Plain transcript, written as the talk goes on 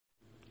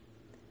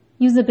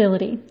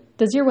Usability.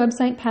 Does your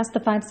website pass the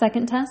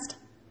 5-second test?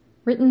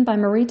 Written by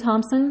Marie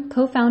Thompson,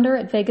 co-founder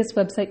at Vegas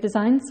Website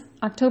Designs,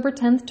 October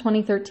 10,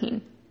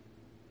 2013.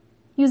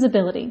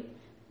 Usability.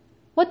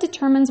 What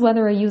determines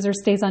whether a user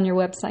stays on your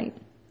website?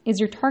 Is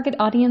your target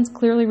audience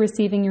clearly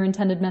receiving your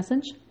intended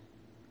message?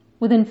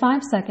 Within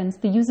 5 seconds,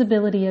 the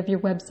usability of your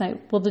website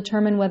will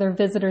determine whether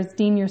visitors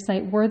deem your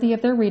site worthy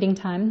of their reading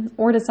time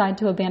or decide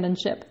to abandon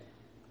ship.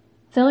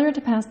 Failure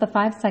to pass the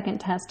 5-second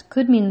test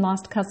could mean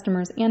lost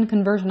customers and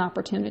conversion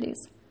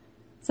opportunities.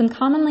 Some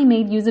commonly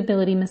made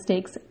usability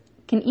mistakes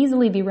can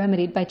easily be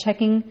remedied by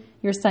checking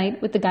your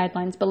site with the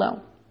guidelines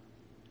below.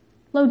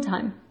 Load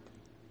time.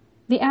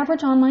 The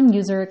average online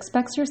user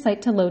expects your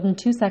site to load in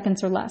 2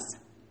 seconds or less.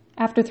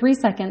 After 3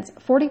 seconds,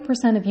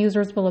 40% of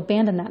users will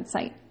abandon that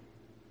site.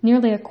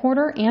 Nearly a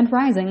quarter and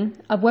rising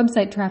of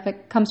website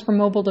traffic comes from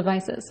mobile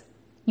devices.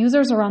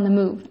 Users are on the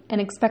move and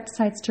expect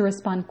sites to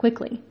respond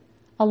quickly.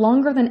 A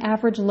longer than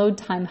average load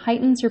time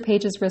heightens your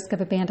page's risk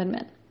of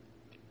abandonment.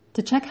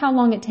 To check how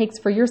long it takes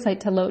for your site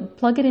to load,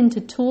 plug it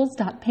into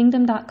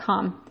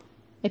tools.pingdom.com.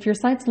 If your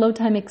site's load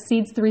time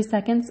exceeds 3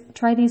 seconds,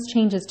 try these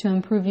changes to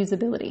improve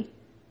usability.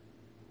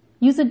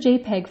 Use a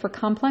JPEG for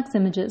complex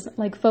images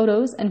like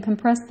photos and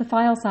compress the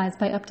file size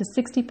by up to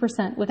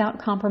 60% without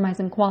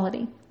compromising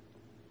quality.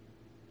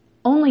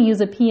 Only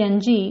use a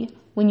PNG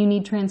when you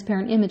need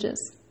transparent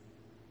images.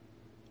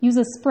 Use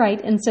a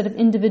sprite instead of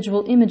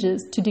individual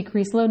images to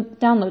decrease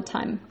download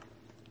time.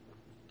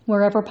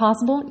 Wherever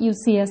possible, use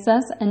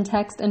CSS and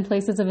text in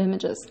places of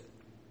images.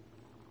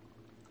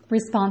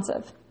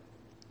 Responsive.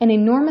 An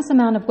enormous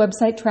amount of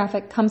website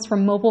traffic comes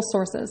from mobile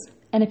sources,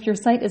 and if your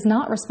site is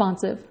not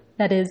responsive,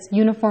 that is,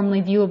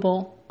 uniformly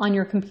viewable on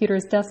your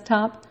computer's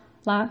desktop,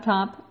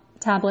 laptop,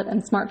 tablet,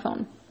 and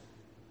smartphone,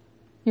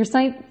 your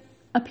site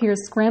appears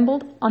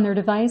scrambled on their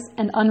device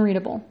and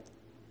unreadable.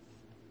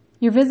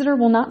 Your visitor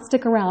will not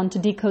stick around to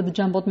decode the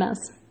jumbled mess.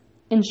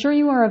 Ensure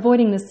you are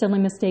avoiding this silly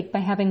mistake by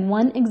having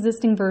one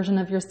existing version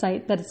of your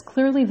site that is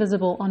clearly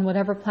visible on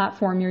whatever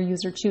platform your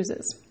user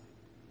chooses.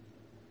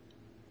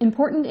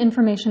 Important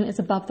information is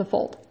above the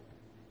fold.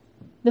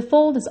 The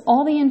fold is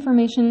all the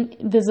information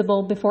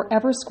visible before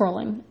ever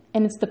scrolling,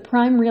 and it's the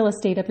prime real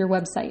estate of your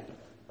website.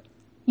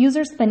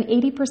 Users spend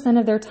 80%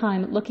 of their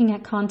time looking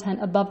at content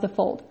above the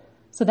fold,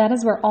 so that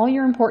is where all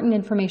your important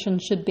information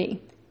should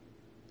be.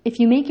 If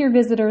you make your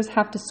visitors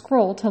have to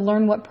scroll to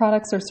learn what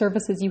products or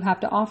services you have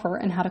to offer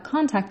and how to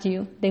contact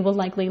you, they will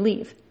likely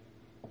leave.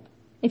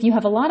 If you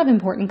have a lot of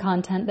important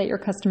content that your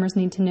customers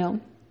need to know,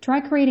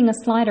 try creating a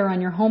slider on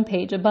your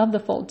homepage above the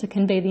fold to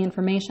convey the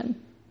information.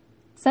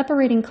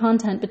 Separating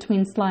content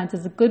between slides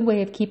is a good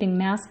way of keeping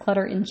mass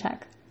clutter in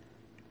check.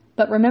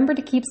 But remember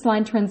to keep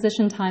slide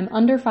transition time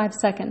under 5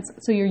 seconds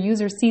so your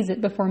user sees it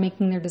before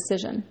making their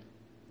decision.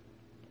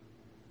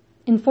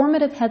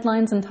 Informative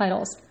headlines and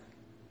titles.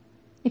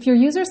 If your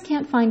users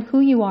can't find who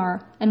you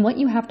are and what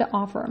you have to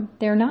offer,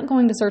 they are not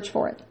going to search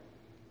for it.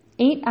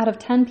 8 out of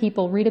 10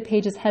 people read a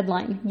page's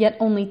headline, yet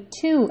only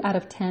 2 out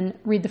of 10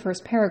 read the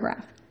first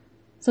paragraph.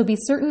 So be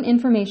certain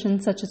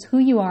information such as who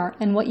you are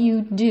and what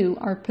you do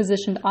are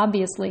positioned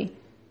obviously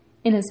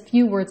in as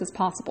few words as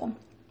possible.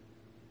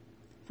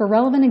 For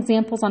relevant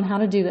examples on how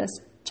to do this,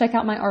 check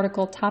out my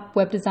article, Top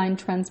Web Design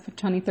Trends for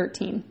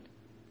 2013.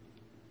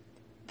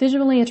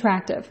 Visually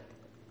attractive.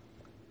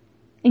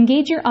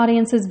 Engage your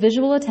audience's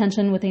visual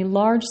attention with a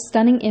large,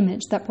 stunning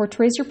image that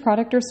portrays your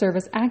product or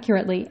service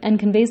accurately and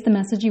conveys the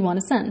message you want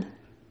to send.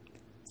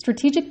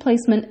 Strategic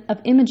placement of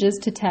images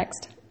to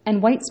text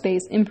and white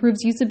space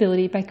improves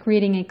usability by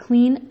creating a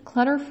clean,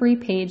 clutter-free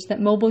page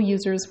that mobile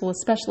users will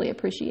especially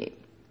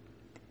appreciate.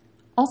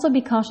 Also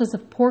be cautious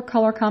of poor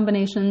color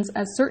combinations,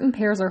 as certain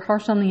pairs are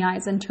harsh on the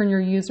eyes and turn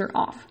your user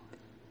off.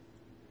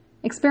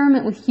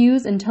 Experiment with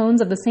hues and tones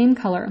of the same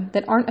color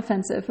that aren't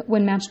offensive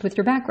when matched with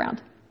your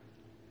background.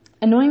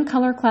 Annoying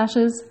color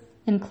clashes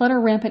and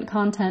clutter-rampant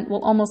content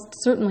will almost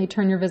certainly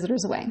turn your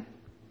visitors away.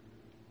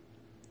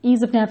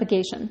 Ease of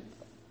navigation.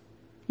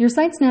 Your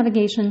site's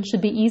navigation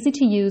should be easy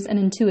to use and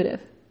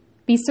intuitive.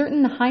 Be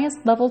certain the highest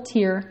level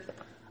tier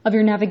of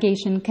your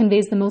navigation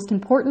conveys the most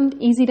important,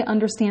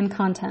 easy-to-understand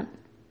content.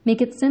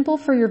 Make it simple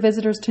for your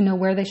visitors to know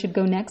where they should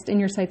go next in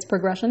your site's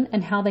progression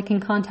and how they can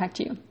contact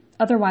you.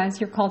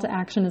 Otherwise, your call to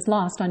action is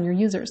lost on your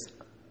users.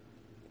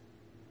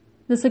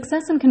 The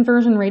success and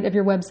conversion rate of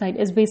your website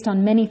is based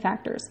on many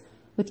factors,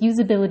 with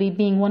usability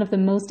being one of the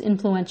most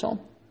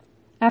influential.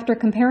 After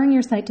comparing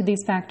your site to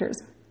these factors,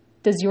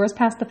 does yours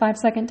pass the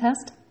 5-second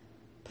test?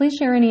 Please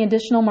share any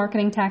additional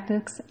marketing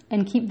tactics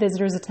and keep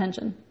visitors'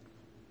 attention.